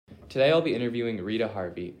Today I'll be interviewing Rita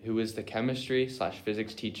Harvey, who is the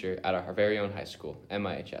chemistry/physics teacher at our very own high school,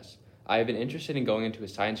 MIHS. I have been interested in going into a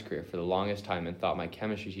science career for the longest time and thought my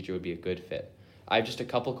chemistry teacher would be a good fit. I have just a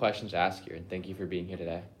couple questions to ask you, and thank you for being here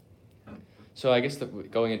today. So I guess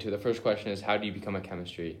going into the first question is, how do you become a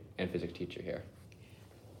chemistry and physics teacher here?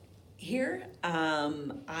 Here,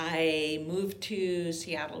 I moved to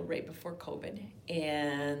Seattle right before COVID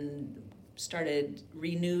and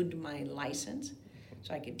renewed my license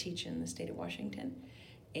so I could teach in the state of Washington.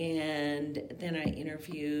 And then I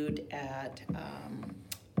interviewed at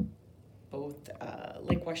both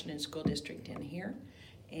Lake Washington School District and here,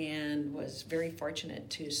 and was very fortunate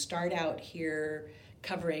to start out here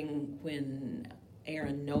covering when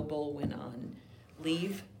Aaron Noble went on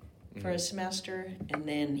leave for a semester, and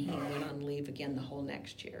then he went on leave again the whole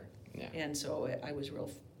next year. Yeah. And so I was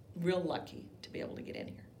real lucky to be able to get in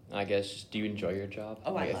here. I guess, do you enjoy your job?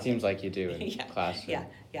 Oh, I love it. It seems like you do in class. Yeah,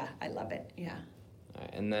 I love it, yeah. All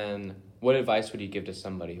right, and then, what advice would you give to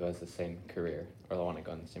somebody who has the same career, or want to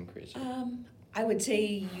go in the same career as you? I would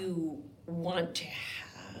say you want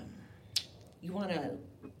to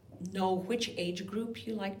know which age group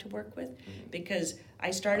you like to work with, because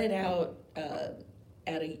I started out at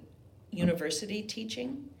a university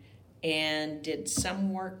teaching and did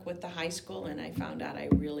some work with the high school, and I found out I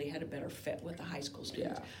really had a better fit with the high school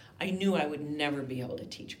students. Yeah. I knew I would never be able to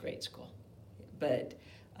teach grade school, but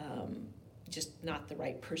just not the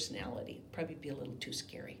right personality. Probably be a little too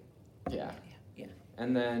scary. Yeah. Yeah.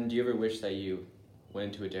 And then, do you ever wish that you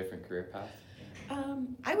went into a different career path?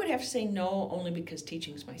 I would have to say no, only because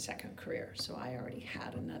teaching's my second career, so I already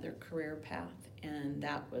had another career path, and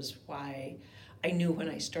that was why I knew when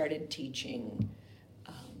I started teaching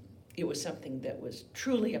it was something that was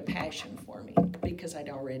truly a passion for me, because I'd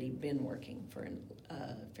already been working for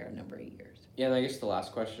a fair number of years. Yeah, and I guess the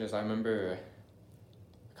last question is, I remember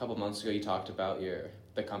a couple months ago you talked about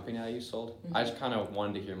the company that you sold. Mm-hmm. I just kind of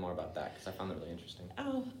wanted to hear more about that because I found that really interesting.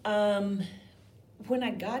 When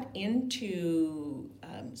I got into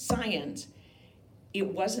science, it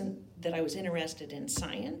wasn't that I was interested in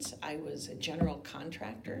science. I was a general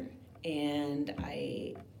contractor, and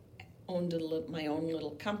I owned my own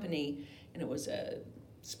little company, and it was a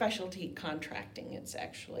specialty contracting. It's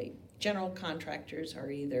actually, general contractors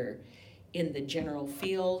are either in the general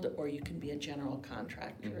field, or you can be a general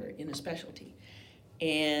contractor in a specialty.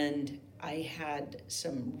 And I had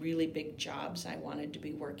some really big jobs I wanted to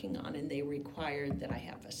be working on, and they required that I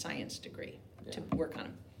have a science degree to work on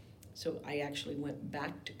them. So I actually went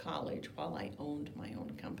back to college while I owned my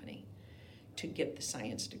own company to get the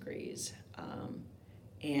science degrees.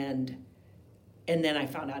 And then I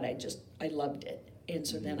found out I loved it. And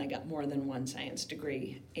so then I got more than one science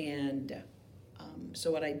degree. And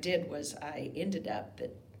so what I did was I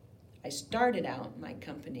started out my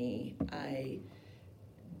company, I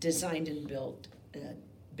designed and built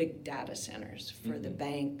big data centers for the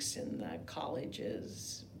banks and the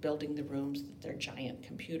colleges, building the rooms that their giant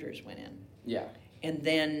computers went in. Yeah. And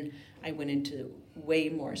then I went into way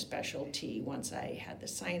more specialty once I had the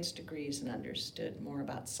science degrees and understood more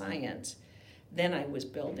about science. Then I was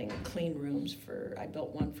building clean rooms I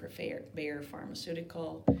built one for Bayer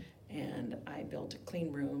Pharmaceutical, and I built a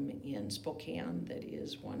clean room in Spokane that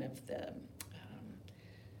is one of the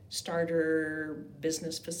starter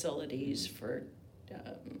business facilities for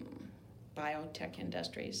biotech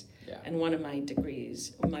industries. Yeah. And one of my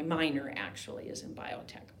degrees, my minor actually, is in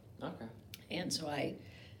biotech. Okay. And so I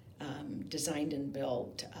designed and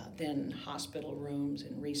built then hospital rooms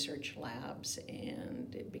and research labs,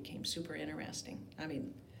 and it became super interesting. I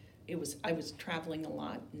mean, I was traveling a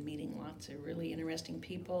lot and meeting lots of really interesting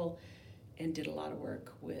people, and did a lot of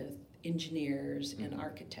work with engineers and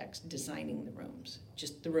architects designing the rooms.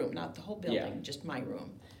 Just the room, not the whole building, just my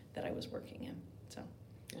room that I was working in. So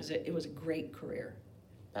it was a great career.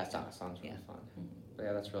 That sounds really fun. But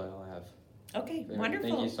yeah, that's really all I have. Okay, wonderful.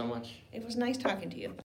 Thank you so much. It was nice talking to you.